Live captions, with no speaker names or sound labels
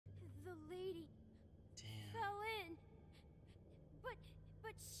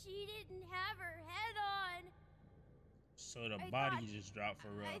she didn't have her head on. So the body just dropped for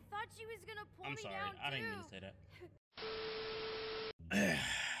real. I thought she was gonna pull I'm me sorry, down I didn't too. mean to say that.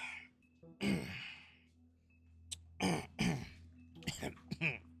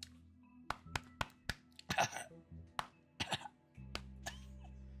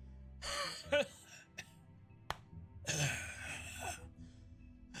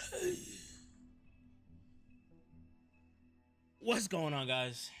 What's going on,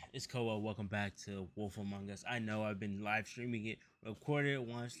 guys? It's Koa. Welcome back to Wolf Among Us. I know I've been live streaming it, recorded it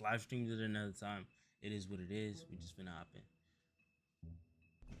once, live streamed it another time. It is what it is. We just finna hop in.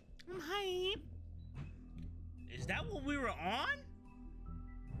 I'm hype. Is that what we were on?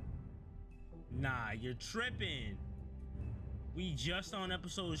 Nah, you're tripping. We just on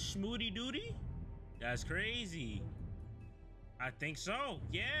episode Schmoody Duty? That's crazy. I think so.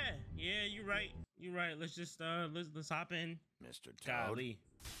 Yeah, you're right. You're right. Let's just let's hop in. Mr. Toad. Golly.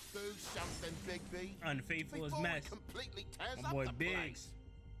 Do something, Big B. Unfaithful as mess. Completely tears My boy up the Biggs.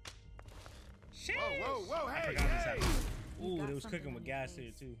 Shit. Whoa, I hey, forgot this hey. happened. Ooh, they was cooking with gas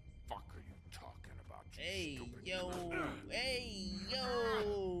here too. Fuck are you talking about, you Hey, stupid yo. Hey,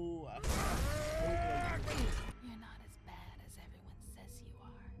 yo. You're not as bad as everyone says you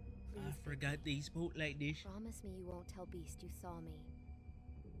are. I forgot they spoke like this. Promise me you won't tell Beast you saw me.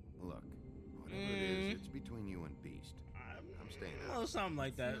 Look, whatever it is, it's between you and Beast. I'm staying out. Oh, something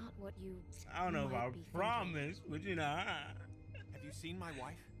like that. Not what you I don't know if might I be promise, but you know. Have you seen my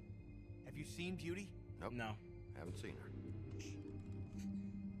wife? Have you seen Beauty? Nope. No. Haven't seen her.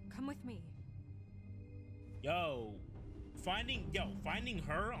 Come with me. Yo, finding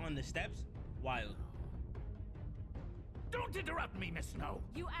her on the steps, wild. Don't interrupt me, Miss Snow.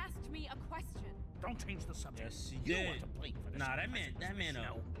 You asked me a question. Don't change the subject. Yes, you You did. want to blame for this. Nah, that man,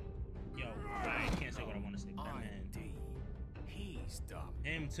 Snow. yo, I can't say what I want to say. That man, D. He's dumb.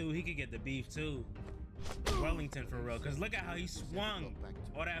 him too, he could get the beef too. Wellington for real, cause look at how he swung,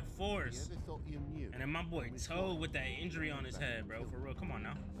 all that force. You ever thought you knew? And then my boy Toad with that injury on his head, bro, for real, come on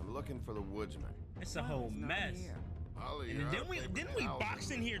now. I'm looking for the woodsman. It's a whole mess. Ollie, And you're then out there didn't with we Al. box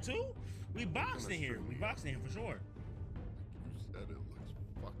in here too? We boxed in here. We boxed in here for sure. You said it looks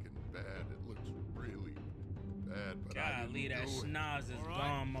fucking bad. It looks really bad, but I Golly, didn't that do it. schnoz is All right.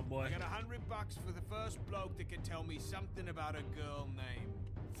 gone, my boy. I got $100 for the first bloke that can tell me something about a girl named.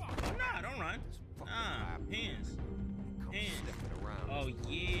 Fuck. Nah, don't run. Nah, hands. Come Hands. sniffing around. Oh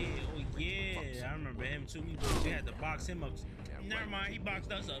yeah. I remember him too. We had to box him up. Never mind, he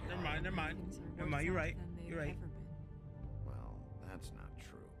boxed us up. Never mind. You're right. You're right. Well, that's not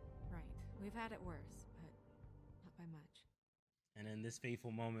true. Right. We've had it worse, but not by much. And then this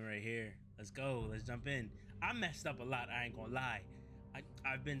fateful moment right here. Let's go. Let's jump in. I messed up a lot. I ain't gonna lie.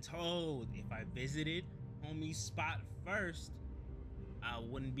 I've been told if I visited homie's spot first, I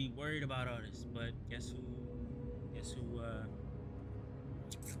wouldn't be worried about all this. But guess who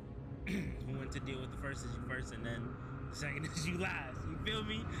who went to deal with the first is you first, and then the second is you last. You feel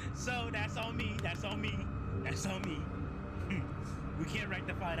me? So that's on me. That's on me. That's on me. We can't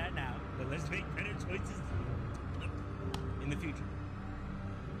rectify that now, but let's make better choices in the future.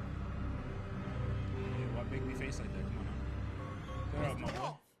 Hey, why make me face like that? Come on now. What up, my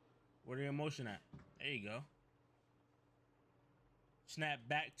boy? Where the emotion at? There you go. Snap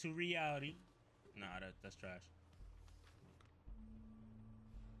back to reality. Nah, that's trash.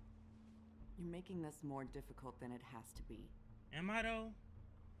 You're making this more difficult than it has to be. Am I though?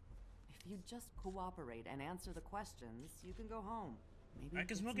 If you just cooperate and answer the questions, you can go home. Maybe I can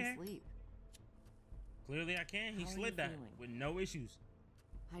get smoke some hair. sleep. Clearly I can. He How are slid you that feeling? with no issues.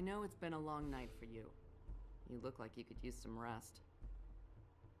 I know it's been a long night for you. You look like you could use some rest.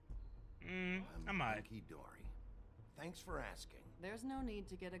 I'm alright. hunky-dory. Thanks for asking. There's no need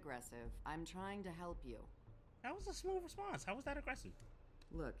to get aggressive. I'm trying to help you. That was a smooth response. How was that aggressive?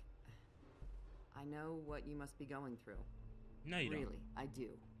 Look, I know what you must be going through. No, you Really, don't. I do.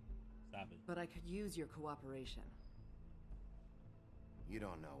 Stop it. But I could use your cooperation. You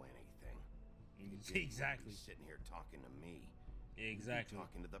don't know anything. You didn't Exactly. want to be sitting here talking to me. Exactly. You're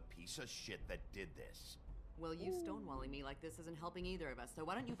talking to the piece of shit that did this. Well, you stonewalling me like this isn't helping either of us, so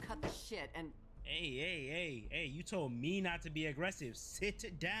why don't you cut the shit and... Hey, you told me not to be aggressive.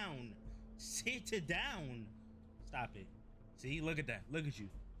 Sit down. Sit down. Stop it. See, look at that. Look at you.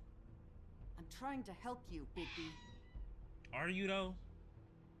 I'm trying to help you, Bigby. Are you though?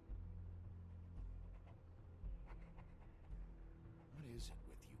 What is it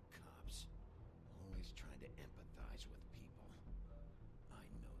with you cops? Always trying to empathize with people. I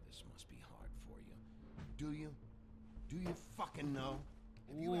know this must be hard for you. Do you? Do you fucking know?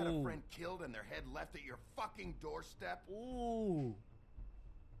 Have you had a Ooh. friend killed and their head left at your fucking doorstep? Ooh.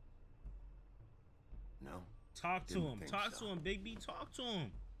 No? Talk to Didn't him. think Talk so. to him, Big B. Talk to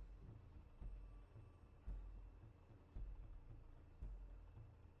him.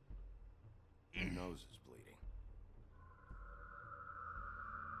 Your nose is bleeding.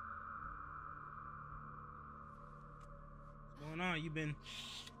 What's going on? You been,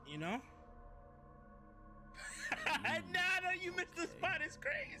 you know? Nah, you missed the spot. It's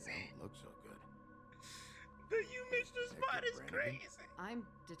crazy. Don't look so good. But you missed the spot. It's Detective Brannigan? crazy. I'm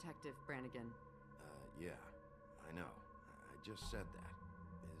Detective Brannigan. Yeah, I know. I just said that.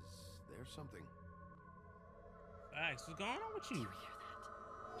 Is there something? Facts. What's going on with you? You hear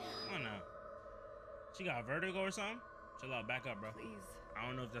that? Come on now. She got vertigo or something? Chill out. Back up, bro. Please, I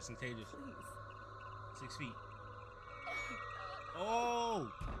don't know if that's contagious. please. 6 feet.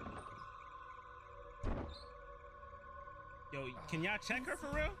 Oh! Yo, can y'all check her for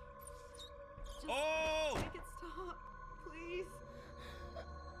real? Just Oh! make it stop, please.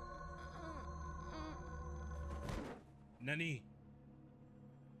 Nani?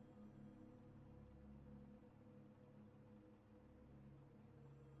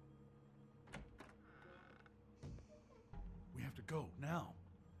 We have to go now.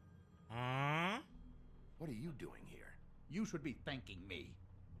 Huh? What are you doing here? You should be thanking me.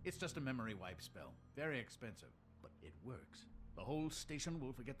 It's just a memory wipe spell. Very expensive, but it works. The whole station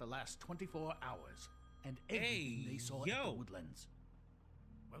will forget the last 24 hours and everything they saw at yo. the Woodlands.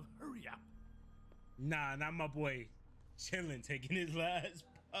 Well, hurry up. Nah, not my boy. Chilling, taking his last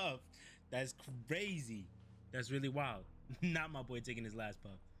puff. That's crazy. That's really wild. Not my boy taking his last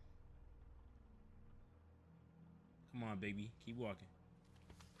puff. Come on, baby. Keep walking.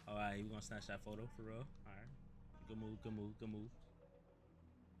 All right, we're gonna snatch that photo for real. All right. Good move, good move, good move.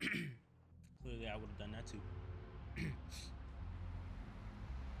 Clearly, I would have done that too.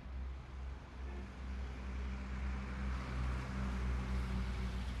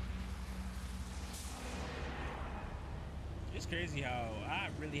 It's crazy how I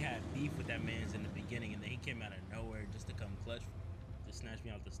really had beef with that man's in the beginning, and then he came out of nowhere just to come clutch, to snatch me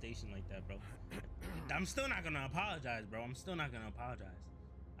out the station like that, bro. I'm still not gonna apologize, bro. I'm still not gonna apologize.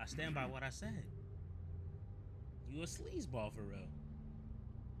 I stand by what I said. You a sleazeball for real.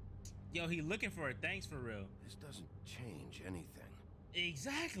 Yo, he looking for a thanks for real. This doesn't change anything.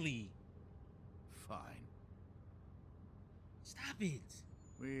 Exactly. Fine. Stop it.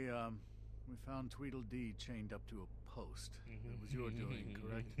 We found Tweedledee chained up to a post. It was your doing,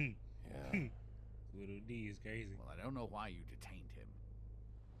 correct? Yeah. Little D is crazy. Well, I don't know why you detained him.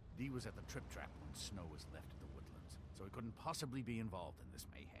 Dee was at the trip trap when Snow was left at the Woodlands, so he couldn't possibly be involved in this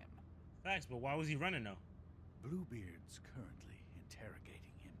mayhem. Facts, but why was he running though? Bluebeard's currently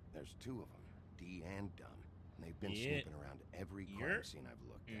interrogating him. There's two of them, D and Dunn. And they've been Yeah. snooping around every crime Yep. scene I've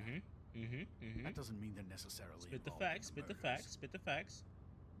looked at. That doesn't mean they're necessarily Spit the involved in facts, spit the murders. facts, spit the facts.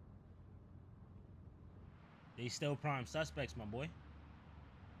 They still prime suspects, my boy.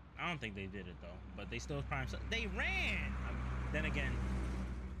 I don't think they did it though, but they still prime they ran! Then again,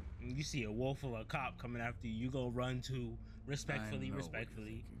 you see a wolf or a cop coming after you, you go run to respectfully, I know what you're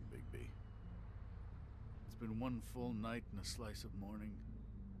respectfully. thinking, Bigby. It's been one full night and a slice of morning,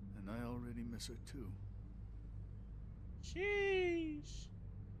 and I already miss her too. Sheesh.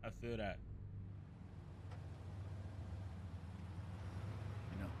 I feel that.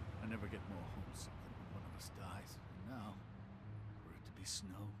 You know, I never get more homesick than when one of us dies. And now, for it to be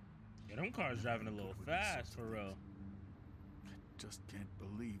Snow. Yeah, them cars driving a little Good with these fast sorts for of real. things. I just can't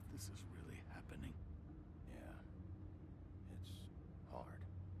believe this is really happening. Yeah. It's hard.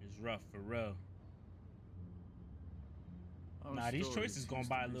 It's rough for real. Our Nah, these story choices going seems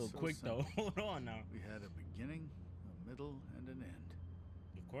by to a be little so quick though. simple. Hold on now. We had a beginning, a middle, and an end.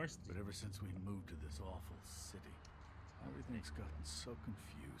 Of course. But ever since we moved to this awful city, everything's gotten so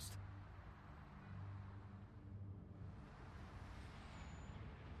confused.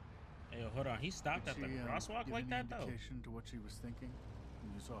 Hey, yo, hold on. He stopped Did at the she, crosswalk give like any that though. indication to what she was thinking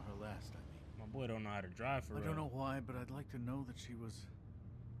when you saw her last? I mean, My boy don't know how to drive for I real. don't know why, but I'd like to know that she was,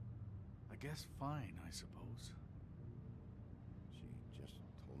 I guess, fine. I suppose. She just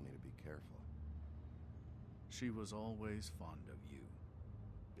told me to be careful. She was always fond of you.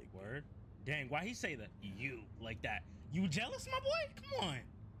 Big word. Dang, why he say that? You like that? You jealous, my boy? Come on.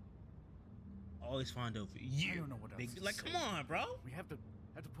 Always fond of you. I don't know what else Big, to like, say. come on, bro. We have to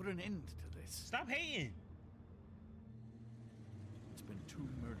put an end to this. Stop hating. It's been 2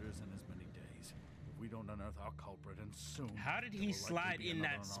 murders in as many days. If we don't unearth our culprit, and soon. How did there he will likely slide be in another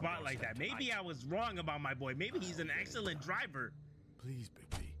that on our spot like that? doorstep Maybe tonight. I was wrong about my boy. Maybe he's an excellent driver. Please,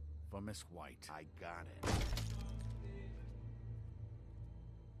 Bigby, for Miss White. I got it.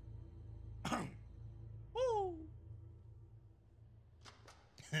 Woo.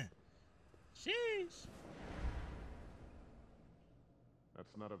 Sheesh.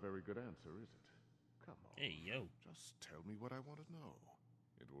 That's not a very good answer, is it? Come on. Hey, yo. Just tell me what I want to know.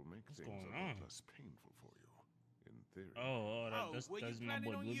 It will make What's things going a lot on? less painful for you. In theory. That's were you my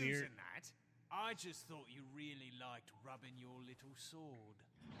planning boy on Bluebeard. using that? I just thought you really liked rubbing your little sword.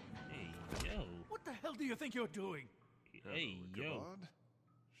 Hey, yo. What the hell do you think you're doing? Hey, Hello, yo. Ichabod.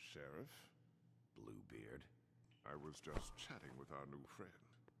 Sheriff, Bluebeard. I was just chatting with our new friend.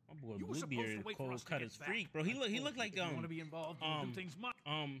 My boy You were supposed to Bluebeard, wait for us cold to cut get his back. freak, bro. I He told look like you, if you want to be involved, we'll do things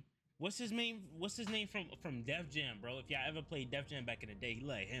what's his name? What's his name from Def Jam, bro? If y'all ever played Def Jam back in the day, he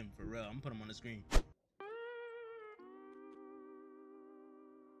like him for real. I'm gonna put him on the screen.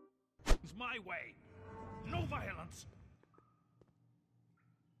 It's my way. No violence.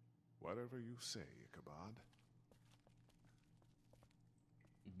 Whatever you say, Ichabod.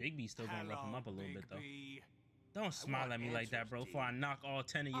 Bigby still gonna rough him up a little bit though. Bigby. Don't smile want at me like that, answers, bro. D. Before I knock all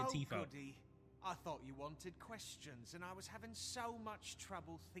 10 of your teeth out. Goody. I thought you wanted questions, and I was having so much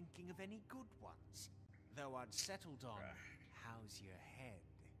trouble thinking of any good ones. Though I'd settled on, how's your head?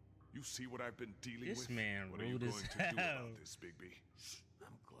 You see what I've been dealing This with? man What are you rude as going to do hell. about this, Bigby?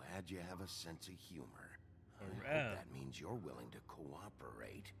 I'm glad you have a sense of humor. I For hope real. that means you're willing to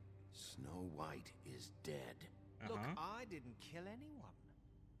cooperate. Snow White is dead, Look, Uh-huh. I didn't kill anyone.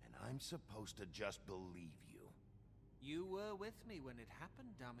 and I'm supposed to just believe you. You were with me when it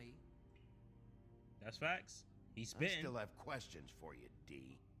happened, dummy. That's facts. He's I spitting. still have questions for you,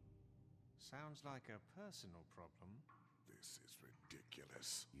 D. Sounds like a personal problem. This is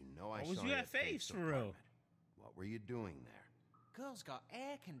ridiculous. You know I What was saw you you at Faith's for real? apartment. What were you doing there? Girl's got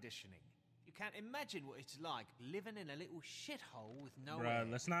air conditioning. You can't imagine what it's like living in a little shithole with no air.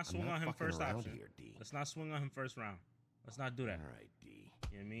 Bruh, let's not swing I'm not on him fucking first around option. here, D. Let's not swing on him first round. Let's not do that. All right, D.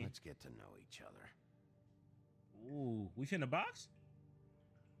 You know what I mean? Let's get to know each other. Ooh, we finna box?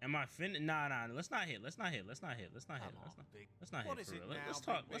 Am I finna? Nah. Let's not hit. Let's not hit. Let's not hit. Let's not hit. Come Let's on, not. Big. Let's not What hit is for it real. now, Let's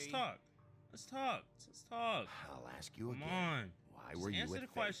talk. Big Let's B? talk. Let's talk. Let's talk. I'll ask you Come again. on. Why Just were you answer with the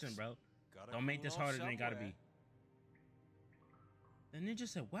question, Faith's? bro. Gotta Don't make cool this off harder than it gotta somewhere. be. The ninja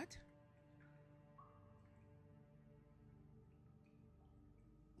said what?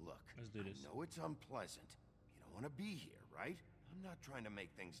 Look, Let's do this. I know it's unpleasant. You don't want to be here, right? I'm not trying to make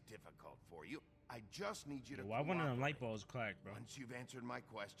things difficult for you. I just need you to Why one of them light cooperate. bulbs cracked, bro? Once you've answered my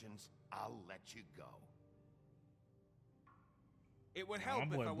questions, I'll let you go. It would My help if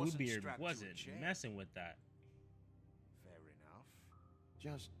boy I wasn't Bluebeard strapped wasn't to a chair. messing with that. Fair enough.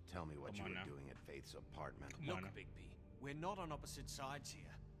 Just tell me what Come you on were now. doing at Faith's apartment. Come on Look, now. Bigby, we're not on opposite sides here.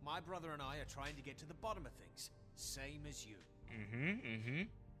 My brother and I are trying to get to the bottom of things. Same as you.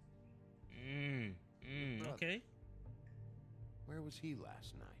 Brother. Okay. Where was he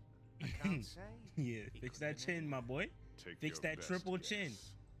last night? I can't say. Yeah, He fix could that have chin, been my boy. Take Fix your that best triple guess. chin.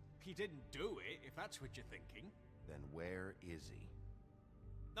 He didn't do it, if that's what you're thinking. Then where is he?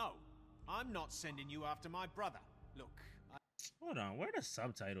 No, I'm not sending you after my brother. Look, Hold on, where the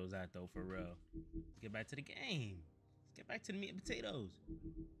subtitles at though, for real? Let's get back to the game. Let's get back to the meat and potatoes.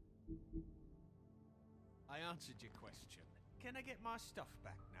 I answered your question. Can I get my stuff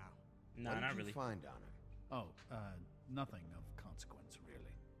back now? Nah, what did not you really. find on him? Oh, nothing of consequence, really.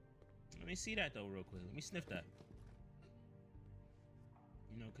 Let me see that though, real quick. Let me sniff that.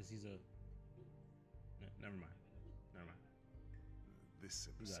 You know, cause he's a. Never mind. Never mind. This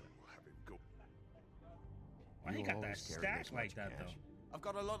got imbecile it. will have him go. Why he You got that always carry stack this like much that cash? though? I've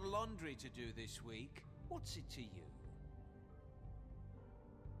got a lot of laundry to do this week. What's it to you?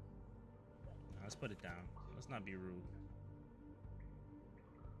 Nah, let's put it down. Let's not be rude.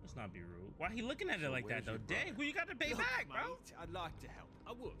 Let's not be rude. Why he looking at it So like that where's though? your brother? Dang, who you got to pay Look, back, bro? mate, I'd like to help.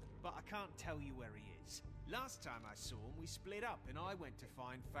 I would, but I can't tell you where he is. Last time I saw him, we split up, and I went to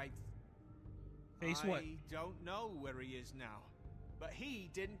find Faith. Face what? I don't know where he is now, but he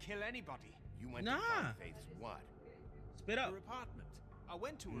didn't kill anybody. You went Nah. to find Faith's what? Spit up. Her apartment. I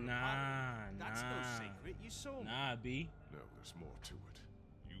went to her Nah, apartment. That's no nah. secret. You saw me. Nah, B. No, there's more to it.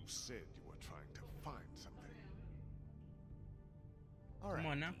 You said you were trying to find something. All right,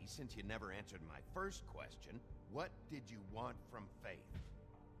 on now. D, since you never answered my first question, what did you want from Faith?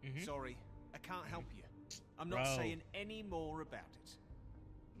 Mhm. Sorry, I can't help you. I'm not Bro. saying any more about it.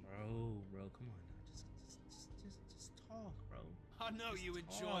 Bro, come on now. Just talk, bro. I know Just you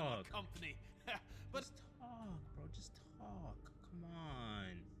enjoy my talk. company, but Just talk, bro. Just talk. Come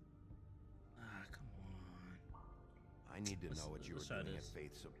on. Ah, come on. I need to Let's- know what you were let's try doing at this.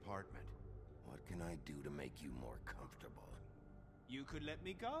 Faith's apartment. What can I do to make you more comfortable? you could let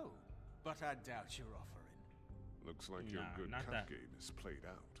me go. But I doubt you're offering. Looks like your Nah, good not cop that. game is played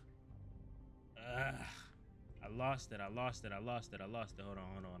out. I lost it. Hold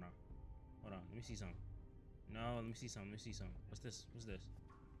on. Let me see something. No, let me see something. What's this?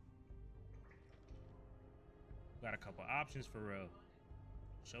 Got a couple options for real.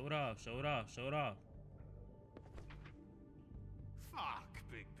 Show it off, show it off, show it off. Fuck,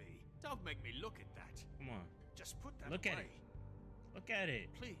 Bigby. Don't make me look at that. Come on. Just put that Look away. at it. Look at it.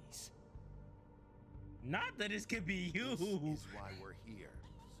 Please. Not that this could be you. This is why we're here.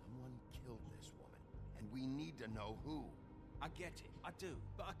 Someone killed this woman, and we need to know who. I get it. I do.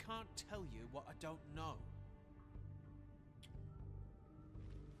 But I can't tell you what I don't know.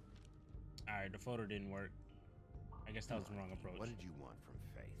 Alright, the photo didn't work. I guess that was the wrong approach. What did you want from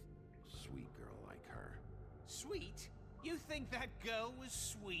Faith? Sweet girl like her. Sweet? You think that girl was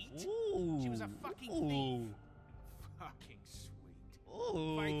sweet? Ooh. She was a fucking Ooh. thief. Fucking sweet.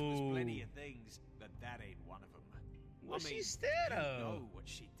 Ooh. Faith was plenty of things, but that ain't one of them. What she you instead of? know what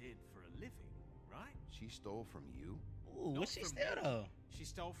she did for a living, right? She stole from you? Ooh, what Not she from instead me. of? She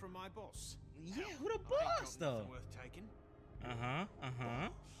stole from my boss. Yeah, Hell, who the I ain't boss got though? nothing worth taking. Uh-huh.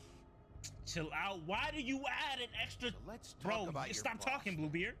 Chill out. Why do you add an extra? So let's talk about your stop boss. talking,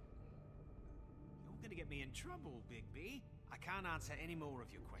 Bluebeard. You're gonna get me in trouble, Bigby. I can't answer any more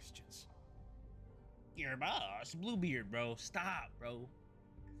of your questions. Your boss, Bluebeard, bro. Stop, bro.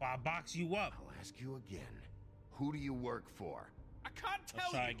 If I box you up. I'll ask you again. Who do you work for? I can't tell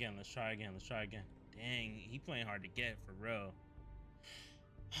Let's try you. again. Let's try again. Let's try again. Dang, he playing hard to get for real.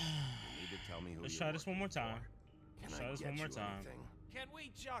 You need to tell me who Let's you try work this one more time. for. Let's Can try I this get one more you time. anything? Can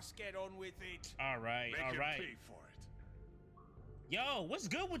we just get on with it? All right, Make all him right. pay for it. Yo, what's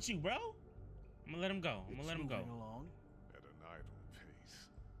good with you, bro? I'm gonna let him go. I'm gonna let him go. Moving along. At an idle pace.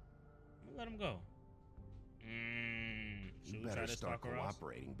 I'm gonna let him go. Should You we try better to start stalker us?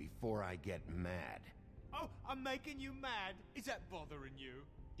 cooperating before I get mad. Oh, I'm making you mad. Is that bothering you?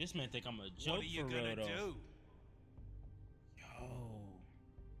 This man think I'm a joke What are you for real gonna though. do? Yo.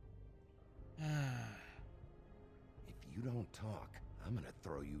 If you don't talk, I'm gonna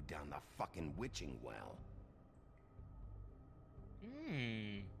throw you down the fucking witching well.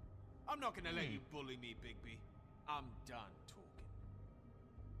 I'm not gonna let you bully me, Bigby. I'm done talking.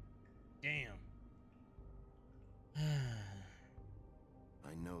 Damn.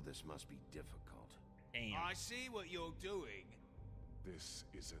 I know this must be difficult. Damn. I see what you're doing. This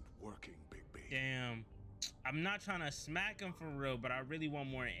isn't working, Bigby. Damn. I'm not trying to smack him for real, but I really want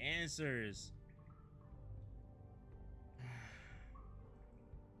more answers.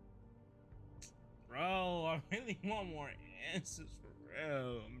 Bro, I really want more answers for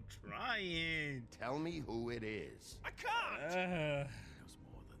real. I'm trying. Tell me who it is. I can't! He knows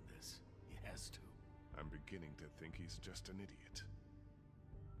more than this. He has to. I'm beginning to think he's just an idiot.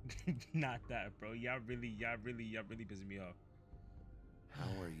 Not that, bro. Y'all really pissing me off. How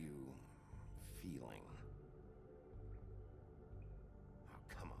are you feeling? Oh,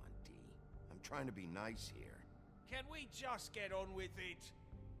 come on, D. I'm trying to be nice here. Can we just get on with it?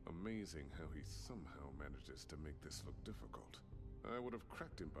 Amazing how he somehow manages to make this look difficult. I would have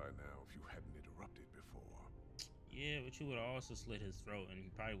cracked him by now if you hadn't interrupted before. Yeah, but you would have also slit his throat and he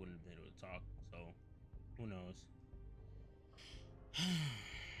probably wouldn't have been able to talk. So, who knows?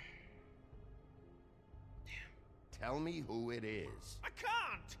 Tell me who it is. I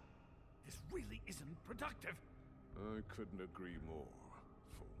can't! This really isn't productive. I couldn't agree more,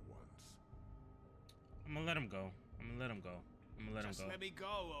 for once. I'm gonna let him go. I'm gonna let him go. I'm gonna let him Just go. let me go,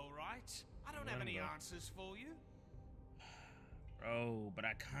 alright? I don't Let have him any go. answers for you. Bro, but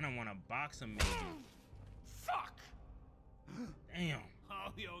I kind of want to box him, maybe. Fuck! Damn.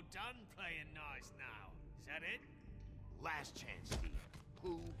 Oh, you're done playing nice now. Is that it? Last chance, Steve.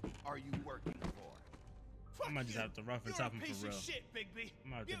 Who are you working for? Fuck I might just you. have to rough and You're tough a him piece for real. of shit, Bigby. I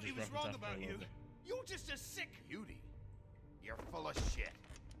might have to Beauty just was rough and wrong tough for a about little you. bit. You're just a sick... Beauty. You're full of shit.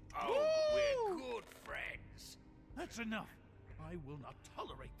 Oh, Woo! we're good friends. That's enough. I will not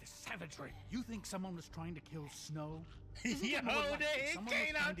tolerate this savagery. You think someone was trying to kill Snow? Isn't it more likely it someone was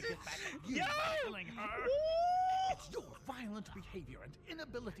came trying out to this. get back at you Yo! by killing her? Woo! It's your violent behavior and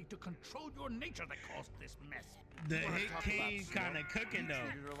inability to control your nature that caused this mess. The Wanna hit talk king about kind of Snow? cooking You though.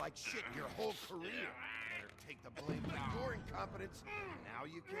 treated her like shit your whole career. Let her take the blame for your incompetence. Now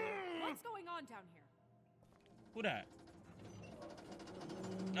you can. What's going on down here? Who that?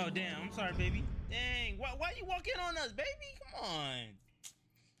 Oh damn! I'm sorry, baby. Dang! Why you walking on us, baby? Come on.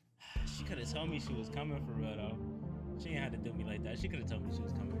 She could have told me she was coming for real though. She ain't had to do me like that. She could have told me she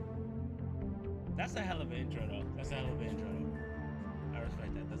was coming. That's a hell of an intro though. That's a hell of an intro. I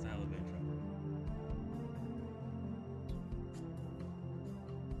respect that. That's a hell of an intro.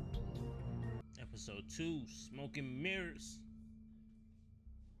 Episode 2, Smoke and Mirrors.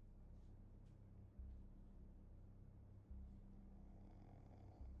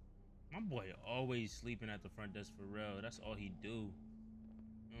 My boy always sleeping at the front desk for real. That's all he do.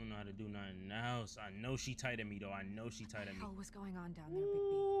 I don't know how to do nothing else. I know she tight at me though. I know she tight at me. What the hell was going on down there, Big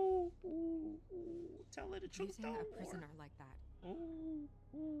B? Tell her the truth. Using a prisoner like that.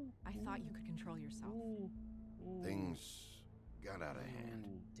 I thought you could control yourself. Things got out of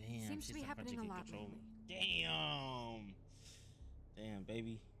hand. Damn. Seems to be happening a lot lately. Damn. Damn,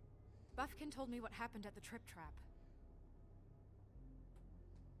 baby. Buffkin told me what happened at the trip trap.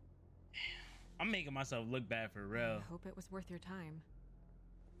 I'm making myself look bad for real. I hope it was worth your time.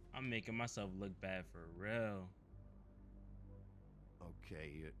 I'm making myself look bad for real.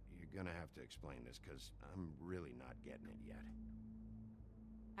 Okay, you're gonna have to explain this, because I'm really not getting it yet.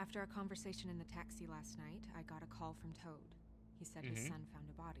 After a conversation in the taxi last night, I got a call from Toad. He said his son found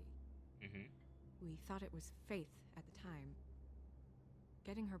a body. We thought it was Faith at the time.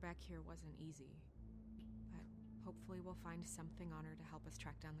 Getting her back here wasn't easy, but hopefully we'll find something on her to help us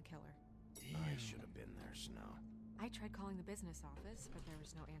track down the killer. I should have been there, Snow. I tried calling the business office, but there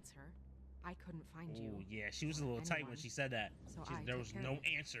was no answer. I couldn't find you. Oh yeah, she was a little tight when she said that. So There was no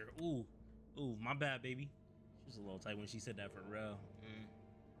answer. Ooh, my bad, baby. She was a little tight when she said that for real.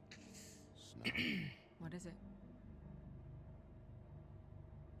 Snow. What is it?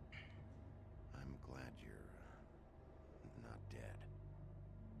 I'm glad you're not dead.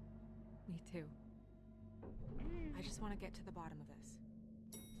 Me too. I just want to get to the bottom of this.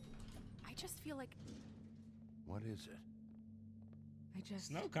 I just feel like... What is it?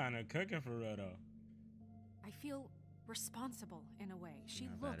 Snow kind of cooking for real though. I feel responsible in a way. She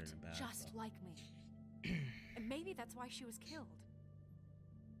looked just like me. And maybe that's why she was killed.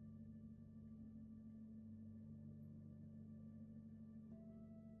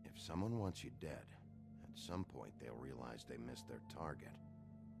 If someone wants you dead, at some point they'll realize they missed their target.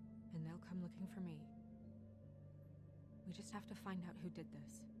 And they'll come looking for me. We just have to find out who did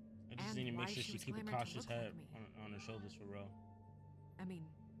this. I just need to make sure she keep a cautious head on her shoulders for real. I mean,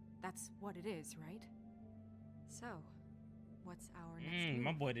 that's what it is, right? So, what's our next move?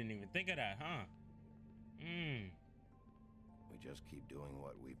 My boy didn't even think of that, huh? We just keep doing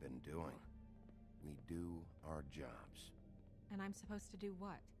what we've been doing. We do our jobs. And I'm supposed to do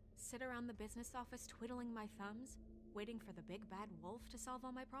what? Sit around the business office twiddling my thumbs, waiting for the big bad wolf to solve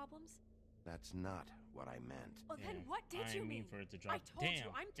all my problems? That's not what I meant. Well, then what did you mean? For it to drop. I told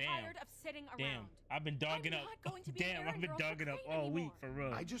you, I'm tired of sitting around. I've been dogging up. I've been dogging up all week for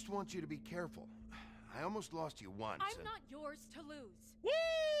real. I just want you to be careful. I almost lost you once. I'm not yours to lose. Woo!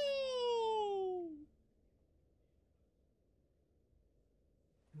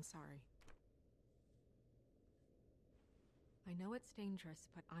 I'm sorry. I know it's dangerous,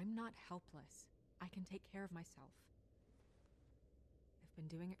 but I'm not helpless. I can take care of myself. I've been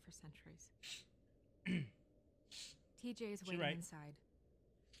doing it for centuries. TJ is waiting inside.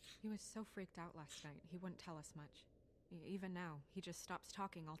 He was so freaked out last night, he wouldn't tell us much. Even now, he just stops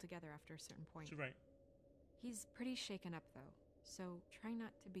talking altogether after a certain point. She's right. He's pretty shaken up, though, so try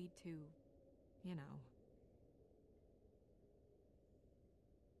not to be too, you know.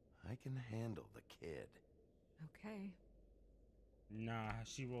 I can handle the kid. Okay. Nah,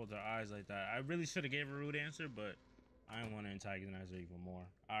 she rolled her eyes like that. I really should have gave her a rude answer, but I didn't want to antagonize her even more.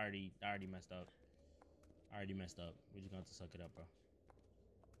 I already messed up. We're just gonna have to suck it up, bro.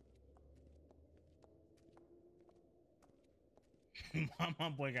 My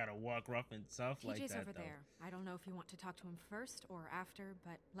boy gotta walk rough and tough like that. TJ's over though. there. I don't know if you want to talk to him first or after,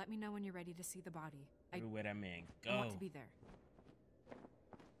 but let me know when you're ready to see the body. Everywhere that man go. I want to be there.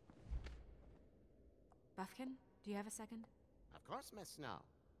 Buffkin, do you have a second? Of course, Miss Snow.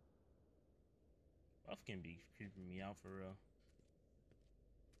 Buffkin be creeping me out for real.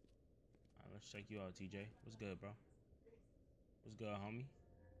 Alright, let's check you out, TJ. What's good, bro? What's good, homie?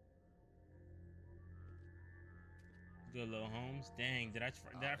 Good, little Holmes. Dang, did I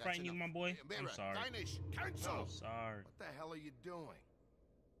frighten you, my boy? I'm sorry. Danish, cancel! I'm sorry. What the hell are you doing?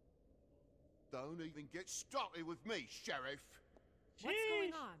 Don't even get started with me, Sheriff. What's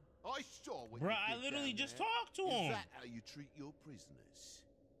going on? I saw what Bruh, you did I literally down just there. talked to him. Is that how you treat your prisoners?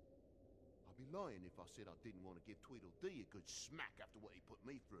 I'd be lying if I said I didn't want to give Tweedledee a good smack after what he put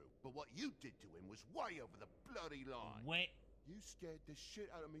me through. But what you did to him was way over the bloody line. Wait. You scared the shit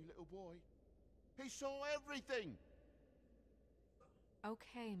out of me, little boy. He saw everything.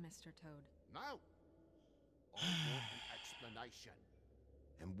 Okay, Mr. Toad. No. I want an explanation.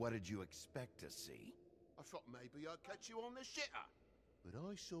 And what did you expect to see? I thought maybe I'd catch you on the shitter. But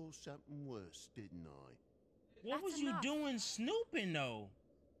I saw something worse, didn't I? What was you doing snooping, though?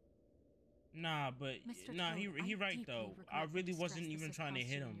 Nah, but Mr. nah, Toad, he right, though. I really wasn't this even has trying to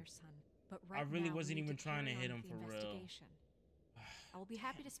caused hit you him. and your son, but I right really now, wasn't we need even to trying to carry hit on him with for the real. investigation. I will be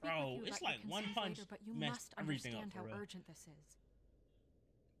happy to speak Bro, with you it's about like your one concerns punch later, but you messed must everything up understand for how real. urgent this is.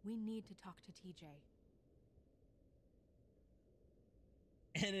 We need to talk to TJ.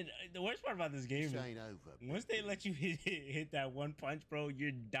 And the worst part about this game This is ain't over. once they let you hit that one punch, bro,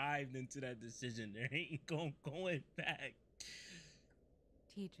 you're dived into that decision. There ain't going back.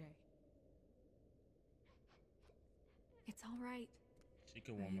 TJ. It's all right. She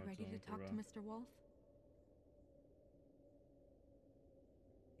could Are warm you up ready to him to for talk real. to Mr. Wolf?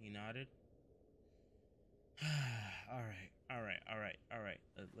 He nodded. All right.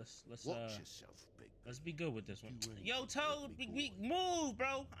 Let's Watch yourself, big. let's be good with this one. Do anything, Yo, let Toad, me we go move,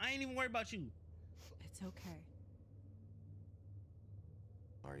 bro. I ain't even worried about you. It's okay.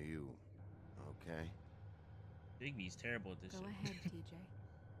 Are you okay? Bigby's terrible at this Go shit. ahead, TJ.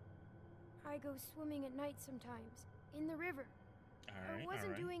 I go swimming at night sometimes, in the river. I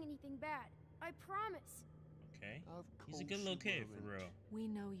wasn't doing anything bad. I promise. Okay. Of He's a course good little you kid, for weren't. real. We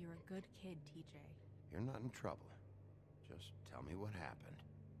know you're a good kid, TJ. You're not in trouble. Just tell me what happened.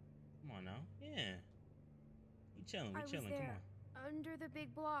 Come on now. Yeah. We chilling, I was Come there, on. under the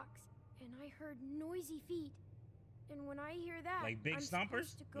big blocks, and I heard noisy feet. And when I hear that, Like big I'm stompers?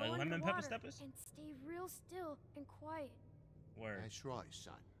 supposed to go Like lemon pepper underwater steppers? and stay real still and quiet. Word. That's right,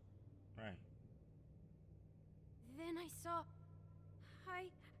 son. Right. Then I saw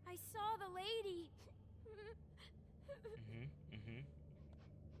the lady.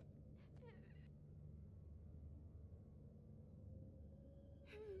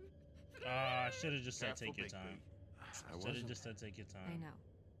 I should have just said Careful, take your Big time. I Should have wasn't. just said take your I time. know.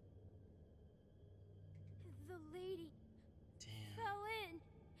 The lady Damn. fell in.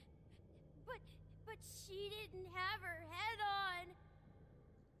 But she didn't have her head on.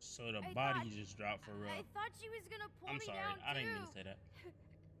 So the I body thought- just dropped for real. I thought she was gonna pull I'm me sorry. down I didn't mean to too. say that.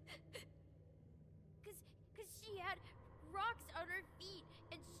 Cause she had rocks on her feet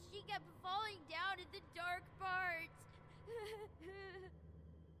and she kept falling down in the dark parts.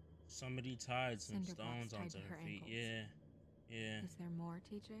 Somebody tied some Cinder blocks stones tied onto to her her feet. ankles. Yeah. Is there more,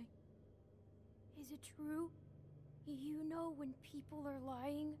 TJ? Is it true? You know when people are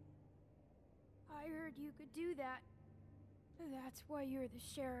lying? I heard you could do that. That's why you're the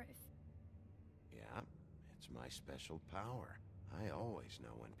sheriff. Yeah, it's my special power. I always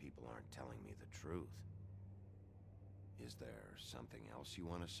know when people aren't telling me the truth. Is there something else you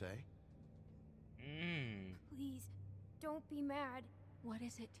want to say? Please, don't be mad. What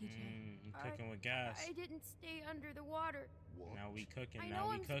is it, TJ? I'm cooking with gas. I didn't stay under the water. What? Now we cooking. I Now know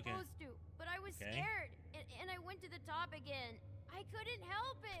we I'm cooking. supposed to, but I was Okay. scared, and I went to the top again. I couldn't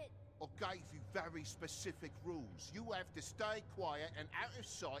help it. I gave you very specific rules. You have to stay quiet and out of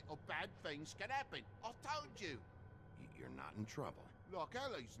sight or bad things can happen. I told you. You're not in trouble. Like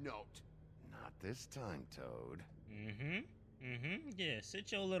Ellie's not. Not this time, Toad. Yeah,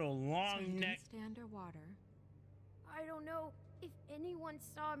 sit your little So long you neck. didn't stay underwater. I don't know if anyone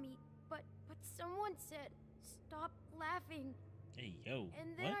saw me, but someone said, "Stop laughing." Hey, yo.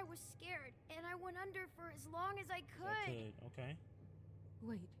 And then what? I was scared, and I went under for as long as I I could. could. Okay.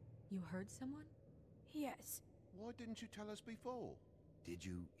 Wait, you heard someone? Yes. Why didn't you tell us before? Did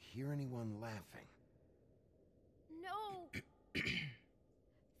you hear anyone laughing? No.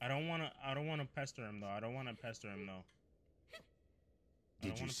 I don't wanna pester him though. I don't wanna pester him though.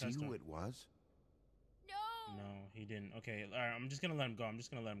 Did you see who it was? No. No, he didn't. Okay, all right. I'm just gonna let him go.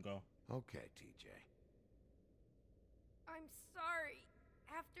 Okay, TJ. I'm sorry.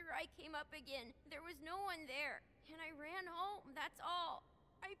 After I came up again, there was no one there, and I ran home. That's all.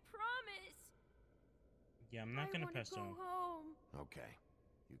 I promise. Yeah, I'm not gonna wanna pester go him. home. Okay,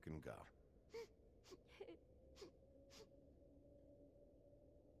 you can go.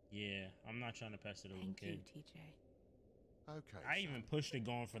 Yeah, I'm not trying to pester the little Thank you, kid. TJ. Okay, I son. even pushed it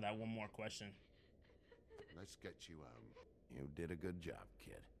going for that one more question. Let's get you home. You did a good job,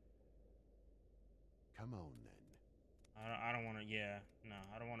 kid. Come on, then. I don't want to. Yeah, no,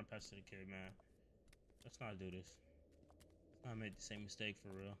 I don't want to pester the kid, man. Let's not do this. Let's not make the same mistake for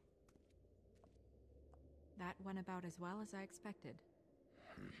real. That went about as well as I expected.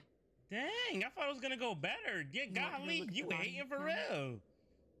 Dang, I thought it was gonna go better. Yeah, You want me to golly, look at you the body hating for now? real.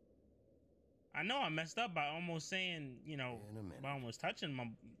 I know I messed up by almost saying, In a minute. by almost touching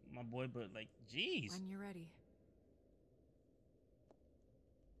my boy, but like, jeez. When you're ready.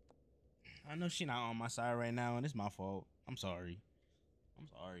 I know she not on my side right now, and it's my fault. I'm sorry. I'm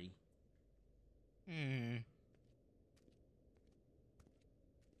sorry.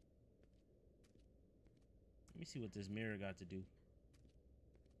 Let me see what this mirror got to do.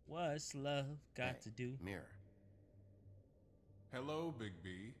 What's love got Hey, to do? Mirror. Hello, Big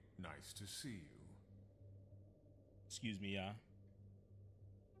B. Nice to see you. Excuse me, y'all.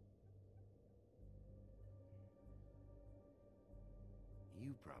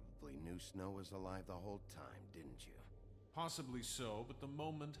 You probably knew Snow was alive the whole time, didn't you? Possibly so, but the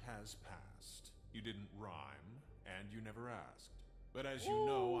moment has passed. You didn't rhyme, and you never asked. But as you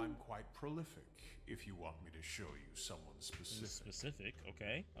know, I'm quite prolific, if you want me to show you someone specific. Specific,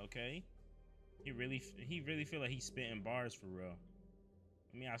 okay, okay. He really feel like he's spitting bars for real.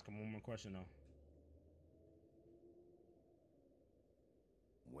 Let me ask him one more question though.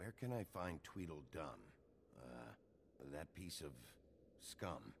 Where can I find Tweedledum? That piece of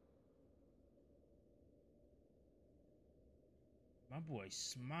scum. My boy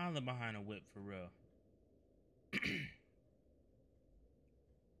smiling behind a whip for real. The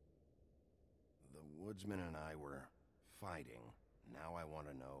woodsman and I were fighting. Now I want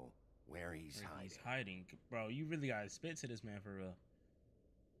to know where he's hiding. He's hiding. Bro, you really gotta spit to this man for real.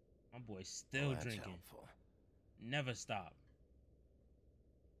 My boy's still that's drinking. Helpful. Never stop.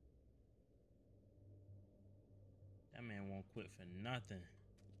 That man won't quit for nothing.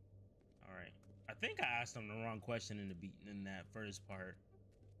 All right. I think I asked him the wrong question in that first part,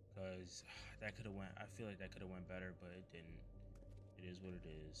 cause that could have went. I feel like that could have went better, but it didn't. It is what it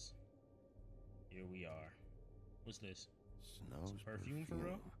is. Here we are. What's this? Snow's perfume for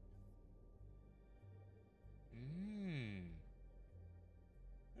real?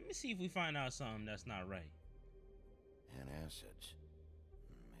 Let me see if we find out something that's not right. Antacids.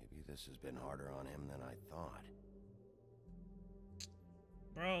 Maybe this has been harder on him than I thought.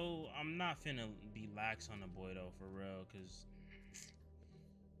 Bro, I'm not finna be lax on the boy though, for real, cause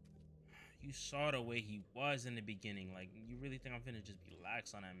you saw the way he was in the beginning. Like, you really think I'm finna just be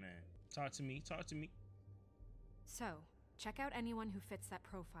lax on that man? Talk to me, talk to me. So, check out anyone who fits that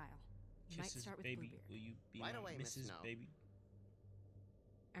profile. You might Kisses, start with baby. Bluebeard. Will you be Right my away, Miss Mrs. Snow. Baby?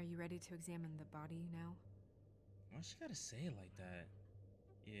 Are you ready to examine the body now? Why she gotta say it like that?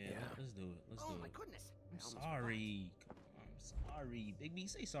 Yeah. Let's do it. Let's do Oh it. my goodness. I'm I almost sorry. I'm sorry. Big B,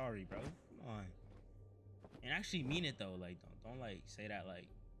 say sorry, bro. Come on. And actually mean it though. Like, don't like say that like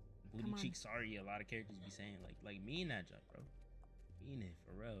booty cheek sorry. A lot of characters be saying like mean that jump, bro. Mean it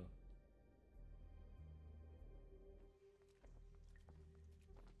for real.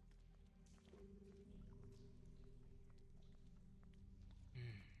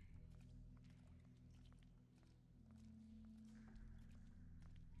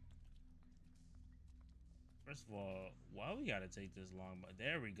 First of all, why we gotta take this long? But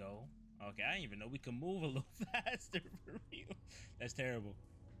there we go. Okay, I didn't even know we could move a little faster for real. That's terrible.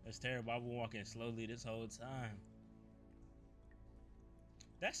 That's terrible. I've been walking slowly this whole time.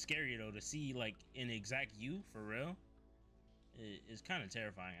 That's scary though, to see like an exact you for real. It's kind of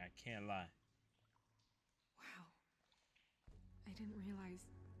terrifying. I can't lie. Wow. I didn't realize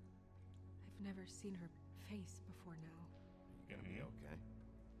I've never seen her face before now. You gonna be okay?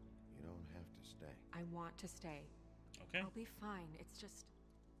 You don't have to stay. I want to stay. Okay. I'll be fine. It's just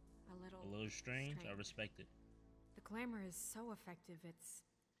a little strange. I respect it. The glamour is so effective, it's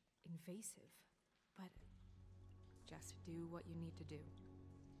invasive. But just do what you need to do.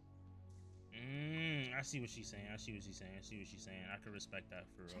 I see what she's saying. I see what she's saying. I see what she's saying. I can respect that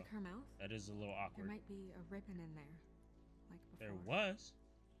for real. Check her mouth. That is a little awkward. There might be a ribbon in there, like before. There was.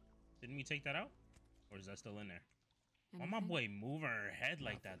 Didn't we take that out? Or is that still in there? Why Anything? my boy moving her head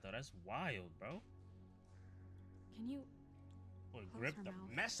like that though? That's wild, bro. Can you Boy, close grip her the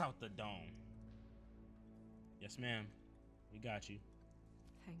mouth? mess out the dome. Yes, ma'am. We got you.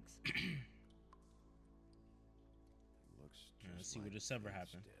 Thanks. Looks Yeah, let's just see what like this ever Faith's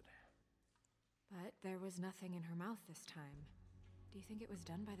happened. did. But there was nothing in her mouth this time. Do you think it was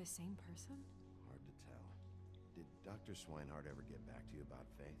done by the same person? Hard to tell. Did Dr. Swinehart ever get back to you about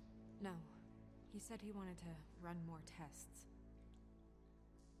Faith? No. He said he wanted to run more tests.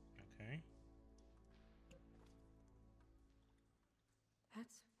 Okay.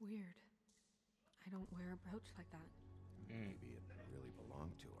 That's weird. I don't wear a brooch like that. Maybe it really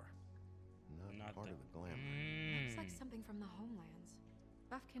belonged to her. Not part the- of the glamour. Looks like something from the homelands.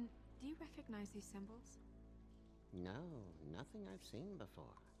 Buffkin, do you recognize these symbols? No, nothing I've seen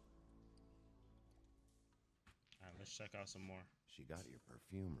before. Alright, let's check out some more. She got your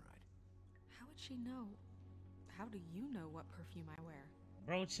perfume right. How would she know? How do you know what perfume I wear?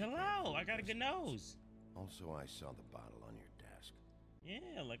 Bro, chill out. I got a good nose. Also, I saw the bottle on your desk.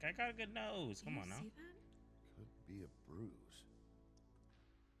 Yeah, like I got a good nose. Come on now. See that? Could be a bruise.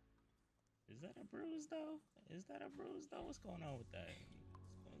 Is that a bruise though? Is that a bruise though? What's going on with that?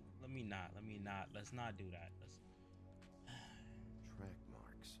 Let me not. Let's not do that. Let's. Track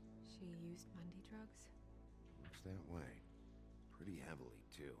marks. She used Mundy drugs? Looks that way. Pretty heavily,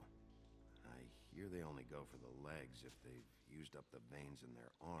 too. I hear they only go for the legs if they've used up the veins in their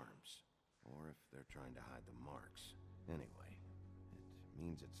arms, or if they're trying to hide the marks. Anyway, it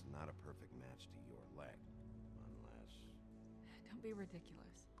means it's not a perfect match to your leg. Unless... Don't be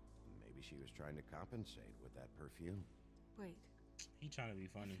ridiculous. maybe she was trying to compensate with that perfume. Wait. He trying to be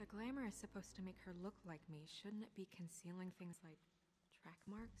funny. If the glamour is supposed to make her look like me, shouldn't it be concealing things like track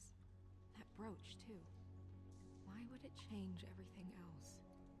marks? That brooch, too. Why would it change everything else?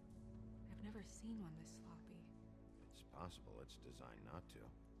 I've never seen one this sloppy. It's possible it's designed not to.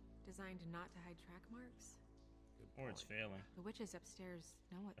 Designed not to hide track marks? Or it's failing. The witches upstairs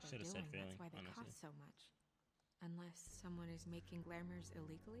know what they're doing. That's why they cost so much. Unless someone is making glamours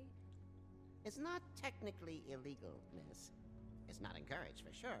illegally? It's not technically illegal, miss. It's not encouraged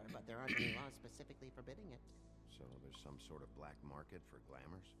for sure, but there aren't any laws specifically forbidding it. So there's some sort of black market for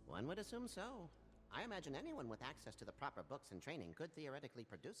glamours? One would assume so. I imagine anyone with access to the proper books and training could theoretically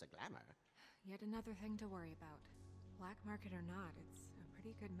produce a glamour. Yet another thing to worry about. Black market or not, it's a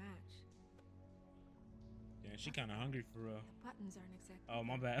pretty good match. Yeah, she kind of hungry for real. The buttons aren't exactly... Oh,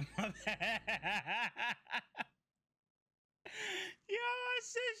 my bad. My bad. Yo, I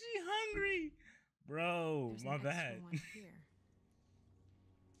said she hungry. Bro, There's my an bad. extra one here.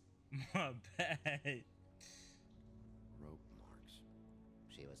 My bad. Rope marks.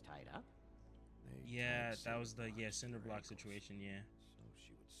 She was tied up? Yeah, that was the cinder block situation, yeah. So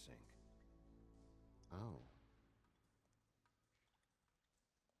she would sink. Oh.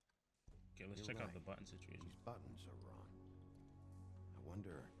 Okay, let's You're check out right. the button situation. These buttons are wrong. I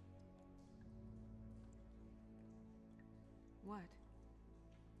wonder... What?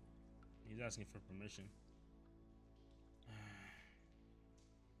 He's asking for permission.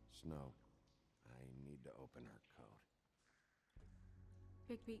 Snow, I need to open her code.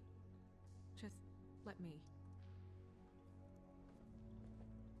 Bigby, just let me.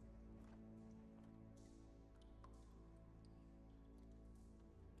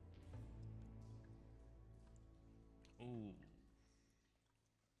 Ooh.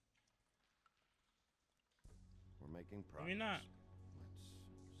 We're making progress. Maybe not. Let's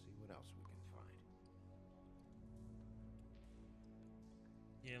see what else we can find.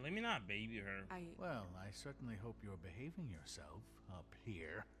 Yeah, let me not baby her. Well, I certainly hope you're behaving yourself up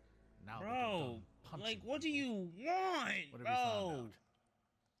here. Now that you're Bro, done punching like, what do people. you want, What have bro? you found out?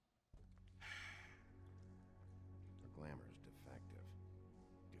 The glamour is defective.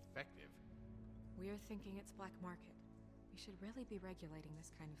 Defective? We're thinking it's black market. We should really be regulating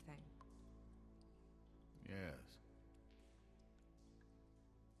this kind of thing. Yes.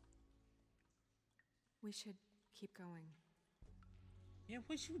 We should keep going. Yeah,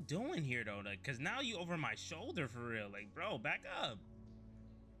 what you doing here though? Like, cause now you over my shoulder for real. Like, bro, back up.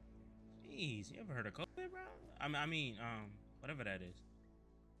 Jeez, you ever heard of COVID, bro? I mean, whatever that is.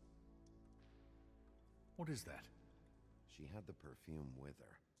 What is that? She had the perfume with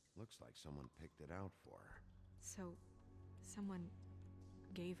her. Looks like someone picked it out for her. So, someone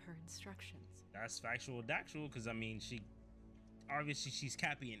gave her instructions. That's factual dactual, cause I mean, obviously she's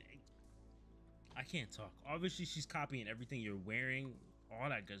copying. I can't talk. Obviously she's copying everything you're wearing, all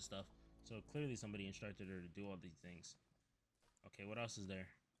that good stuff. So clearly somebody instructed her to do all these things. Okay, what else is there?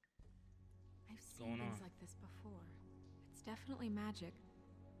 I've seen things like this before. It's definitely magic,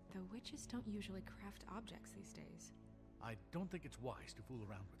 though witches don't usually craft objects these days. I don't think it's wise to fool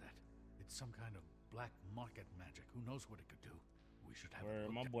around with that. It's some kind of black market magic. Who knows what it could do? We should have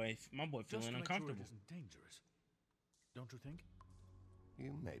it my looked at. boy Just feeling to make uncomfortable. Sure it isn't dangerous. Don't you think?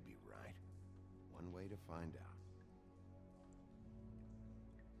 You may be right. One way to find out.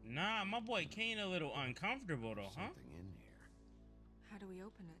 Nah, my boy Kane a little uncomfortable though, huh? Something in here. How do we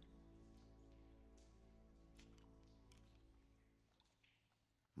open it?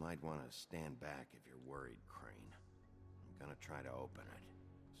 Might want to stand back if you're worried, Crane. I'm gonna try to open it.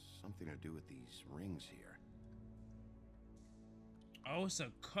 Something to do with these rings here. Oh, it's a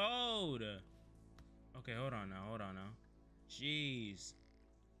code. Okay, hold on now. Jeez.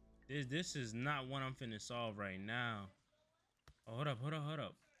 This is not one I'm finna solve right now. Oh, hold up.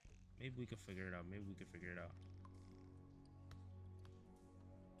 Maybe we can figure it out.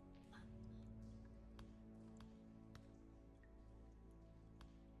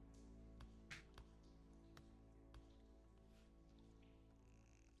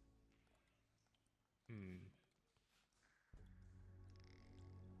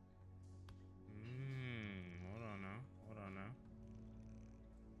 Hold on now.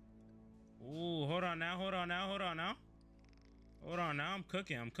 Ooh, hold on now. Hold on now. I'm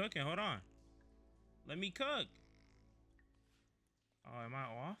cooking. Hold on. Let me cook. Oh, am I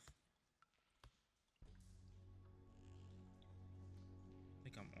off? I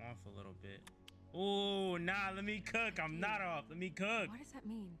think I'm off a little bit. Ooh, nah, let me cook. I'm not off. Let me cook. What does that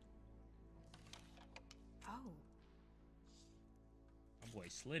mean? Oh. My Boy,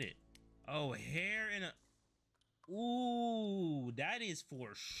 slit it. Oh, hair in a... Ooh, that is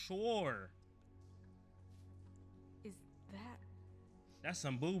for sure. Is that... That's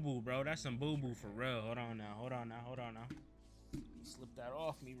some boo-boo, bro. That's some boo-boo for real. Hold on now. Hold on now. Hold on now. Slip that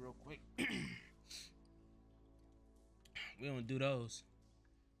off me real quick. We don't do those.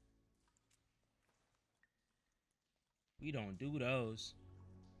 We don't do those.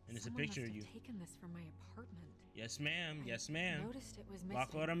 And it's a picture of you. Taken this from my apartment. Yes, ma'am. Yes, ma'am. Noticed it was missing.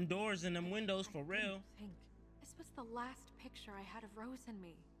 Lock all them doors and them windows for real. Think this was the last picture I had of Rose and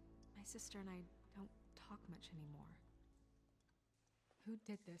me. My sister and I don't talk much anymore. Who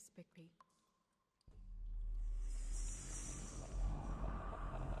did this, Bigby?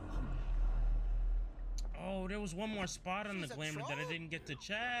 Oh, there was one more spot on the glamour that I didn't get to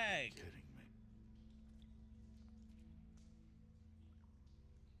check.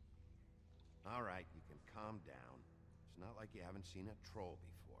 All right, you can calm down. It's not like you haven't seen a troll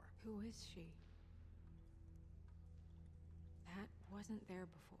before. Who is she? That wasn't there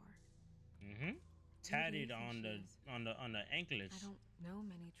before. Mm-hmm. Tatted on the anklets. I don't know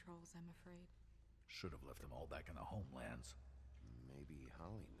many trolls, I'm afraid. Should have left them all back in the homelands. Maybe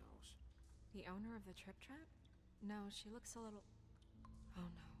Holly knows. The owner of the Trip Trap? No, she looks a little...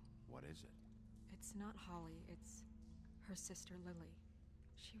 Oh no. What is it? It's not Holly, it's her sister Lily.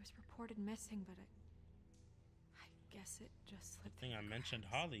 She was reported missing, but I guess it just slipped. Good thing I mentioned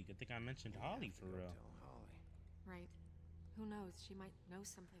Holly. Good thing I mentioned Holly for real. Tell Holly. Right. Who knows? She might know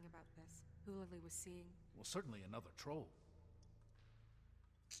something about this. Who Lily was seeing. Well, certainly another troll.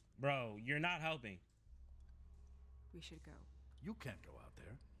 Bro, you're not helping. We should go. You can't go out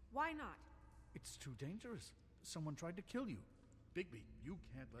there. Why not? It's too dangerous. Someone tried to kill you. Bigby, you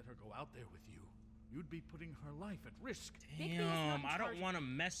can't let her go out there with you. You'd be putting her life at risk. Damn, I don't want to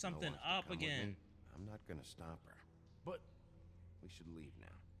mess something up again. I'm not gonna stop her. But... We should leave now.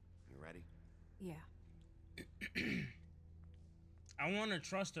 You ready? Yeah. I want to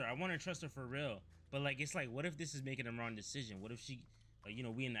trust her. I want to trust her for real. But, like, it's like, what if this is making the wrong decision? What if she, like, you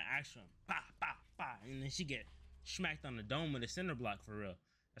know, we in the action, bah, bah, bah, and then she get smacked on the dome with a cinder block for real?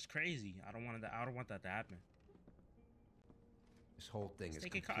 That's crazy. I don't want that to happen. This whole thing is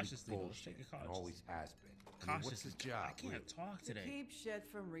complete bullshit. It always has been. I mean, what's his job? I can't talk today. To keep shit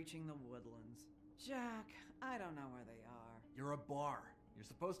from reaching the woodlands. Jack, I don't know where they are. You're a bar. You're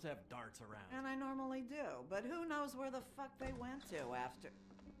supposed to have darts around. And I normally do, but who knows where the fuck they went to after...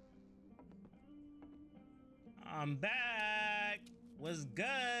 I'm back. What's good?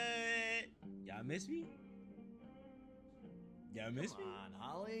 Y'all miss me? Y'all miss me? Come on,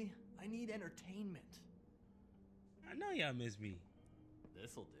 Holly. I need entertainment. I know y'all miss me.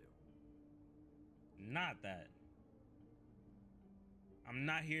 This'll do. Not that. I'm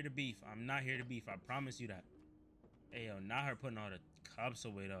not here to beef. I'm not here to beef. I promise you that. Hey, yo, not her putting all the cups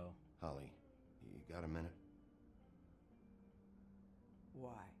away, though. Holly, you got a minute?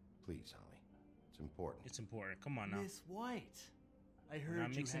 Why? Please, Holly. It's important. It's important. Come on now. Miss White. I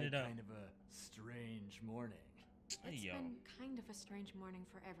heard you had kind of a strange morning. It's been kind of a strange morning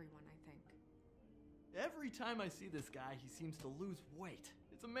for everyone, I think. Every time I see this guy, he seems to lose weight.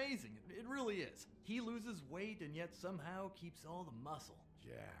 It's amazing. It really is. He loses weight and yet somehow keeps all the muscle.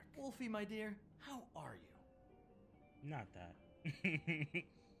 Jack. Wolfie, my dear, how are you? Not that.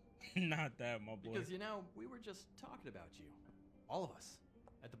 Not that, my boy. Because, you know, we were just talking about you. All of us.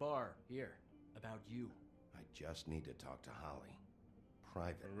 At the bar, here. About you. I just need to talk to Holly.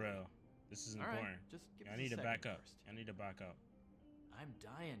 Privately. For real. This is important. Right, just give I us need a to back up. first. I need to back up. I'm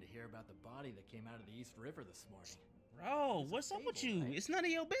dying to hear about the body that came out of the East River this morning. Bro, what's up with you? Right? It's none of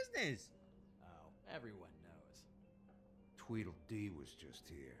your business. Oh, everyone knows. Tweedledee was just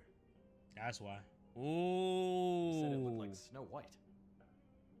here. That's why. Ooh. He said it looked like Snow White.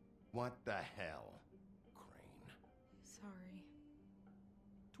 What the hell, Crane? Sorry.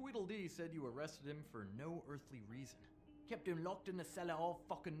 Tweedledee said you arrested him for no earthly reason. Kept him locked in the cellar all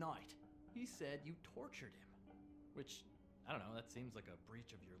fucking night. He said you tortured him. Which, I don't know, that seems like a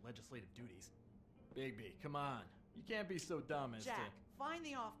breach of your legislative duties. Bigby, come on. You can't be so dumb as Jack, find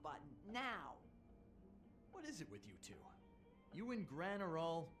the off button, now! What is it with you two? You and Gran are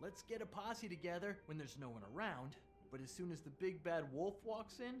all, let's get a posse together when there's no one around, but as soon as the big bad wolf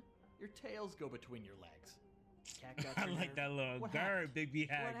walks in, your tails go between your legs. Cat got your I like nerve. that little What guard Bigby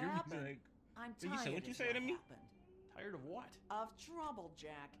had. What happened? Like, I'm tired. What you say to me? Happened. Tired of what? Of trouble,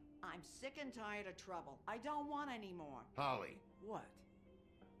 Jack. I'm sick and tired of trouble. I don't want any more. Holly. What?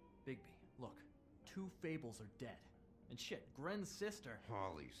 Bigby, look. 2 fables are dead. And shit, Gren's sister...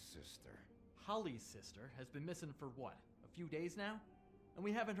 Holly's sister. Holly's sister has been missing for what? A few days now? And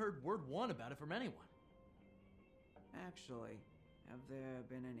we haven't heard word one about it from anyone. Actually, Have there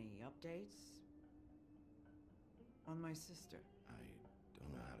been any updates? On my sister? I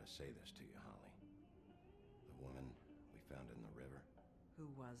don't know how to say this to you, Holly. The woman we found in the river. Who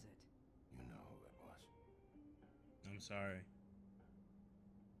was it? You know who it was. I'm sorry.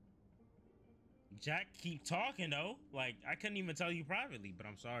 Jack, keep talking though. Like, I couldn't even tell you privately, but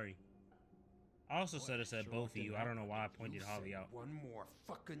I'm sorry. I also said both of you. I don't know why I pointed Holly out. One more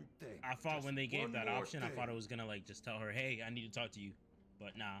fucking thing. I thought Just when they gave one that more option, I thing. thought it was gonna like just tell her, hey, I need to talk to you.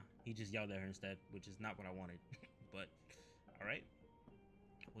 But nah, he just yelled at her instead, which is not what I wanted. But all right,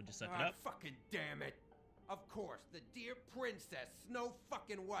 we'll just suck it up. Fucking damn it! Of course, the dear princess Snow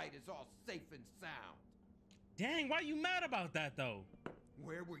fucking White is all safe and sound. Dang, why you mad about that though?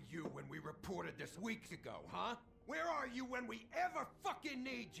 Where were you when we reported this weeks ago, huh? Where are you when we ever fucking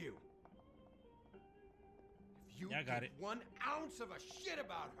need you? If you Yeah, I got give it. 1 ounce of a shit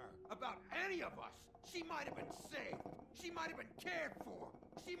about her, about any of us, she might have been saved. She might have been cared for.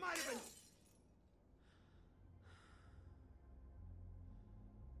 She might have been...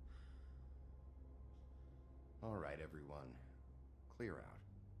 All right, everyone. Clear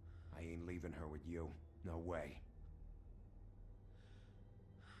out. I ain't leaving her with you. No way.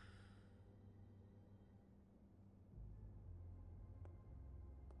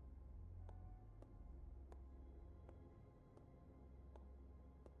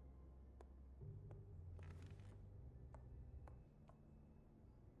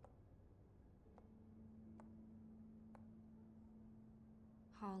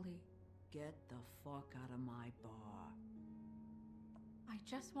 Holly, Get the fuck out of my bar. I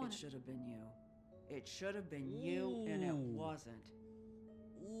just want It should have been you. It should have been you, and it Ooh. wasn't.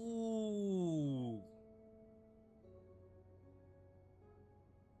 Ooh.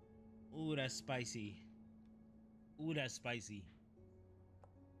 Ooh, that's spicy. Ooh, that's spicy.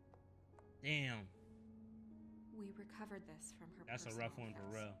 Damn. We recovered this from her That's a personal rough one for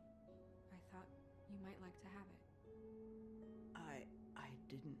effects. real. I thought you might like to have it. I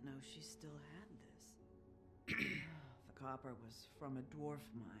didn't know she still had this. The copper was from a dwarf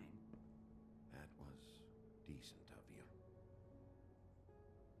mine. That was decent of you.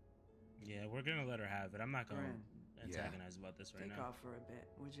 Yeah, we're gonna let her have it. I'm not gonna Gren, antagonize about this right Take now. off for a bit,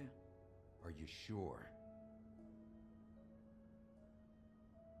 would you? Are you sure?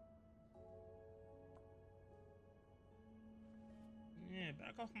 Yeah,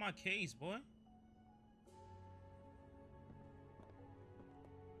 back off my case, boy.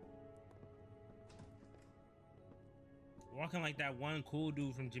 Walking like that one cool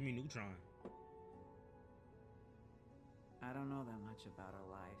dude from Jimmy Neutron. I don't know that much about her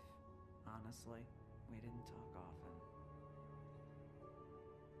life. Honestly, we didn't talk often.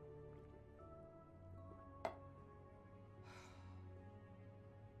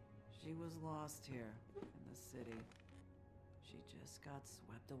 She was lost here in the city. She just got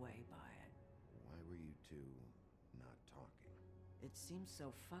swept away by it. Why were you two not talking? It seems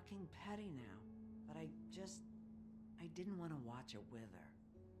so fucking petty now, but I didn't want to watch it with her.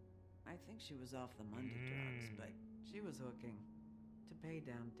 I think she was off the Monday drugs, but she was hooking to pay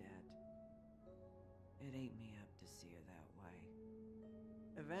down debt. It ate me up to see her that way.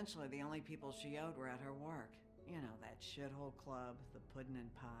 Eventually, the only people she owed were at her work. You know, that shithole club, the Puddin'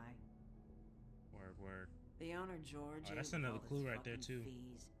 and Pie. Word. The owner, George. Oh, that's another clue right there, too.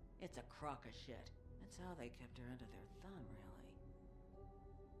 Fees. It's a crock of shit. That's how they kept her under their thumb, really.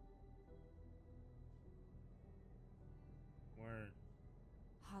 Word.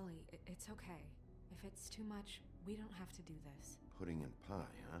 Holly, it's okay. If it's too much, we don't have to do this. Pudding and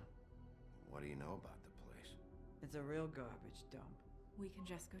pie, huh? What do you know about the place? It's a real garbage dump. We can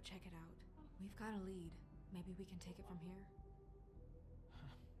just go check it out. We've got a lead. Maybe we can take it from here.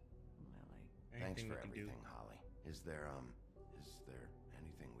 Lily. Thanks Anything for we can do. everything, Holly. Is there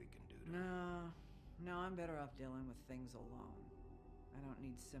anything we can do to... No, I'm better off dealing with things alone. I don't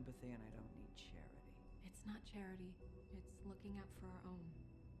need sympathy and I don't need charity. It's not charity. It's looking out for our own.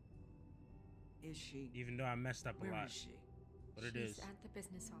 Is she? Even though I messed up a Where lot. is she? But it She's is. at the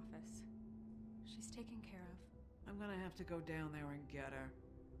business office. She's taken care of. I'm gonna have to go down there and get her.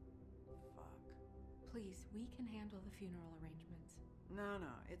 Fuck. Please, we can handle the funeral arrangements. No,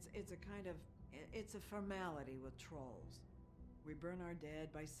 it's a kind of... It's a formality with trolls. We burn our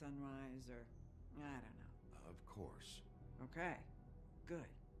dead by sunrise, or... I don't know. Of course. Okay. Good.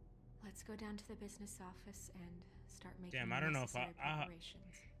 Let's go down to the business office and start making Damn, the I don't know if necessary I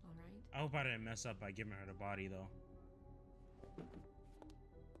preparations. All right? I hope I didn't mess up by giving her the body though.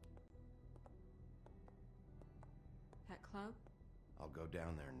 That club? I'll go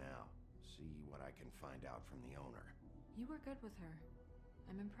down there now. See what I can find out from the owner. You were good with her.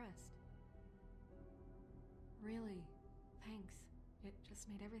 I'm impressed. Really, thanks. It just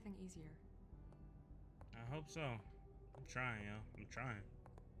made everything easier. I hope so. I'm trying, yo. I'm trying.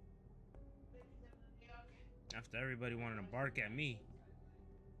 After everybody wanted to bark at me.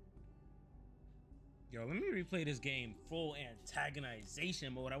 Yo, let me replay this game full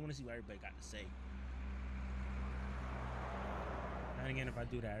antagonization mode. I want to see what everybody got to say. And again, if I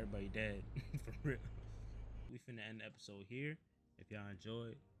do that, everybody dead. For real. We finna end the episode here. If y'all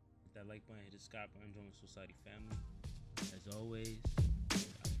enjoyed, hit that like button, hit the subscribe button, join the Society family. As always,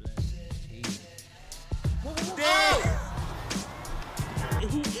 God bless. Peace.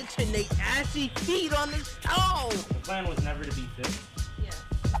 Who itching they assy feet on the stove? The plan was never to be fixed. Yeah.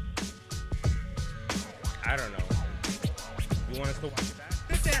 I don't know. You want us to watch it back?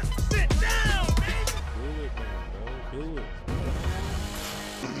 Sit down! Sit down, man! Do it, man, bro. Do it.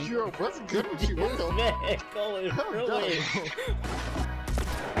 Yo, what's good with you? What the man going through it?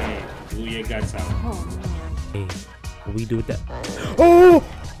 Hey, do your guts out. Oh, man. Hey, what we do with that? Oh!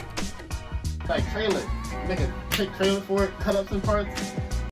 Like trailer. Make a trailer for it, cut up some parts.